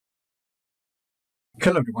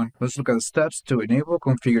Hello everyone, let's look at the steps to enable,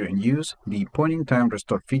 configure, and use the point-in-time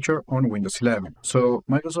restore feature on Windows 11. So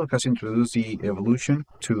Microsoft has introduced the evolution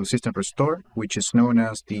to System Restore, which is known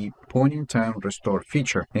as the point-in-time restore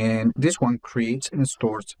feature. And this one creates and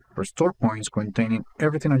stores restore points containing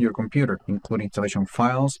everything on your computer, including installation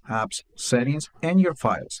files, apps, settings, and your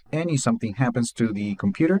files. And if something happens to the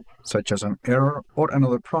computer, such as an error or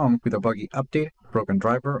another problem with a buggy update, broken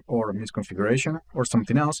driver, or misconfiguration, or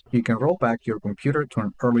something else, you can roll back your computer to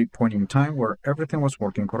an early point in time where everything was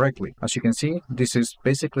working correctly. As you can see, this is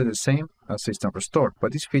basically the same as System Restore,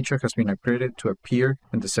 but this feature has been upgraded to appear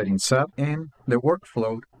in the Settings tab, and the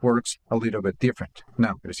workflow works a little bit different.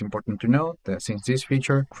 Now, it is important to know that since this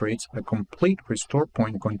feature creates a complete restore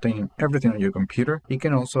point containing everything on your computer, it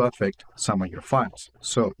can also affect some of your files.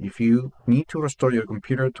 So if you need to restore your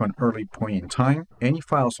computer to an early point in time, any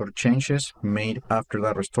files or changes made after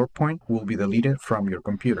that restore point will be deleted from your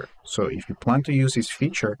computer. So if you plan to use this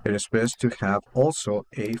feature, it is best to have also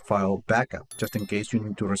a file backup, just in case you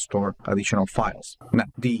need to restore additional files. Now,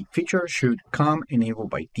 the feature should come enabled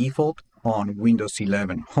by default on Windows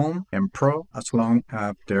 11 Home and Pro, as long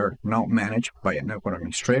as they're not managed by a network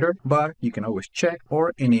administrator, but you can always check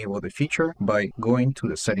or enable the feature by going to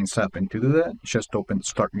the Settings tab. And to do that, just open the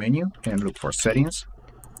Start menu and look for Settings.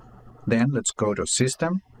 Then let's go to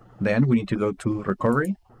System. Then we need to go to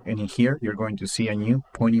Recovery, and in here you're going to see a new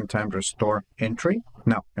point-in-time restore entry.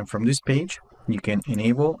 Now, and from this page, you can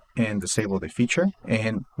enable and disable the feature,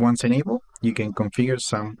 and once enabled, you can configure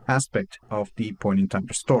some aspect of the point-in-time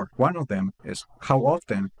restore. One of them is how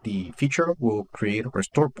often the feature will create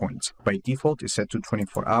restore points. By default, it's set to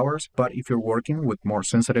 24 hours, but if you're working with more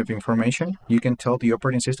sensitive information, you can tell the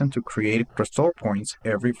operating system to create restore points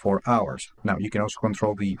every 4 hours. Now, you can also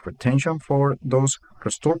control the retention for those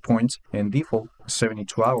restore points, and default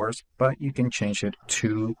 72 hours, but you can change it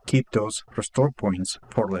to keep those restore points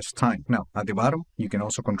for less time. Now, at the bottom, you can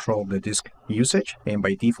also control the disk usage, and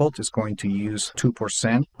by default, it's going to use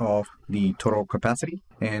 2% of the total capacity.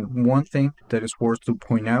 And one thing that is worth to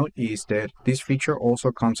point out is that this feature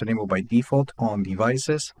also comes enabled by default on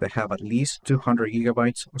devices that have at least 200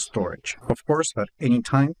 gigabytes of storage. Of course, at any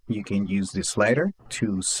time, you can use this slider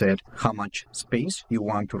to set how much space you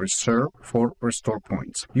want to reserve for restore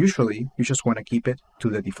points. Usually, you just want to keep it to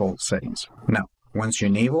the default settings. Now, once you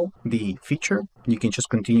enable the feature, you can just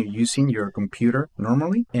continue using your computer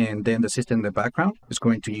normally, and then the system in the background is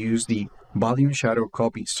going to use the volume shadow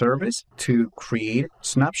copy service to create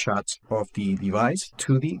snapshots of the device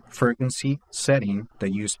to the frequency setting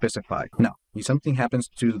that you specify. Now, if something happens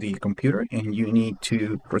to the computer and you need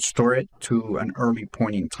to restore it to an early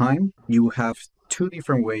point in time, you have two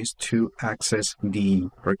different ways to access the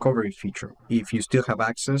recovery feature. If you still have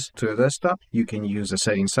access to the desktop, you can use the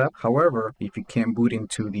Settings app. However, if you can't boot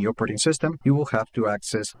into the operating system, you will have to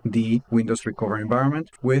access the Windows recovery environment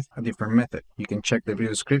with a different method. You can check the video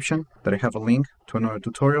description that I have a link to another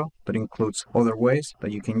tutorial that includes other ways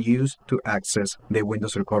that you can use to access the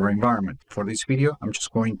Windows recovery environment. For this video, I'm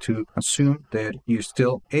just going to assume that you're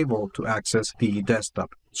still able to access the desktop.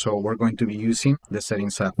 So we're going to be using the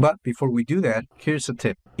Settings app. But before we do that, here's a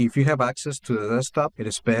tip. If you have access to the desktop, it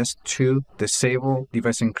is best to disable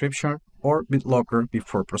device encryption or BitLocker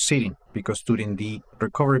before proceeding, because during the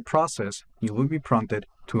recovery process, you will be prompted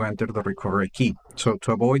to enter the recovery key. So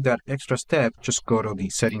to avoid that extra step, just go to the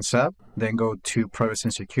Settings app, then go to Privacy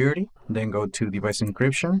and Security, then go to Device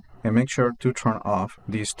Encryption, and make sure to turn off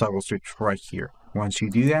this toggle switch right here. Once you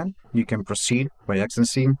do that, you can proceed by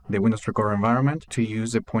accessing the Windows Recovery environment to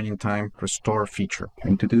use the point-in-time restore feature.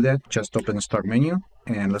 And to do that, just open the Start menu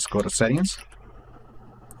and let's go to Settings.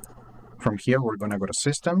 From here, we're going to go to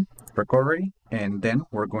System, Recovery, and then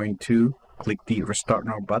we're going to click the Restart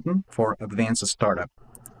Now button for Advanced Startup.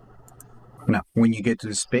 Now, when you get to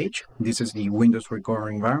this page, this is the Windows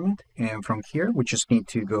Recovery environment, and from here, we just need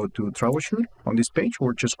to go to Troubleshoot. On this page,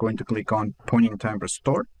 we're just going to click on Point-in-Time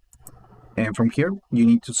Restore. And from here, you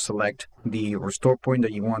need to select the restore point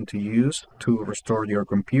that you want to use to restore your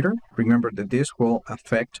computer. Remember that this will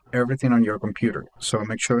affect everything on your computer, so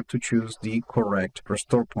make sure to choose the correct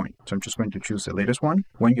restore point. So I'm just going to choose the latest one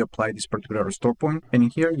when you apply this particular restore point. And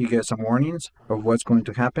in here, you get some warnings of what's going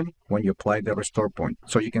to happen when you apply the restore point.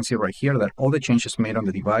 So you can see right here that all the changes made on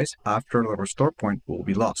the device after the restore point will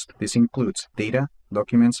be lost. This includes data,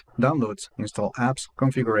 documents, downloads, install apps,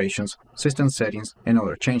 configurations, system settings, and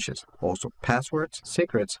other changes. Also passwords,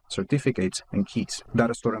 secrets, certificates, and keys.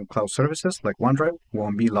 Data stored on cloud services like OneDrive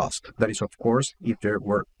won't be lost. That is, of course, if they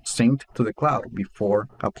were synced to the cloud before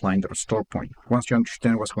applying the restore point. Once you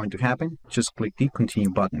understand what's going to happen, just click the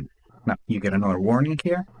Continue button. Now, you get another warning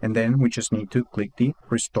here, and then we just need to click the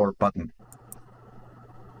Restore button.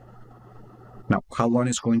 Now, how long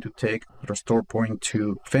is going to take restore point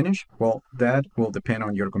to finish? Well, that will depend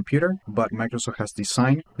on your computer, but Microsoft has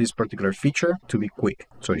designed this particular feature to be quick,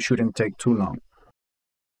 so it shouldn't take too long.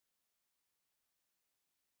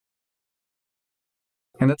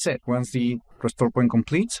 And that's it. Once the restore point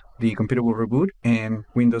completes, the computer will reboot and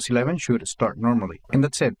Windows 11 should start normally. And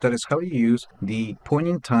that's it. That is how you use the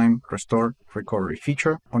point-in-time restore recovery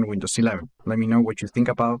feature on Windows 11. Let me know what you think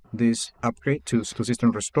about this upgrade to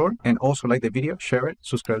System Restore, and also like the video, share it,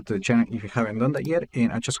 subscribe to the channel if you haven't done that yet.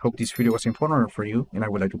 And I just hope this video was informative for you, and I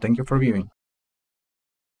would like to thank you for viewing.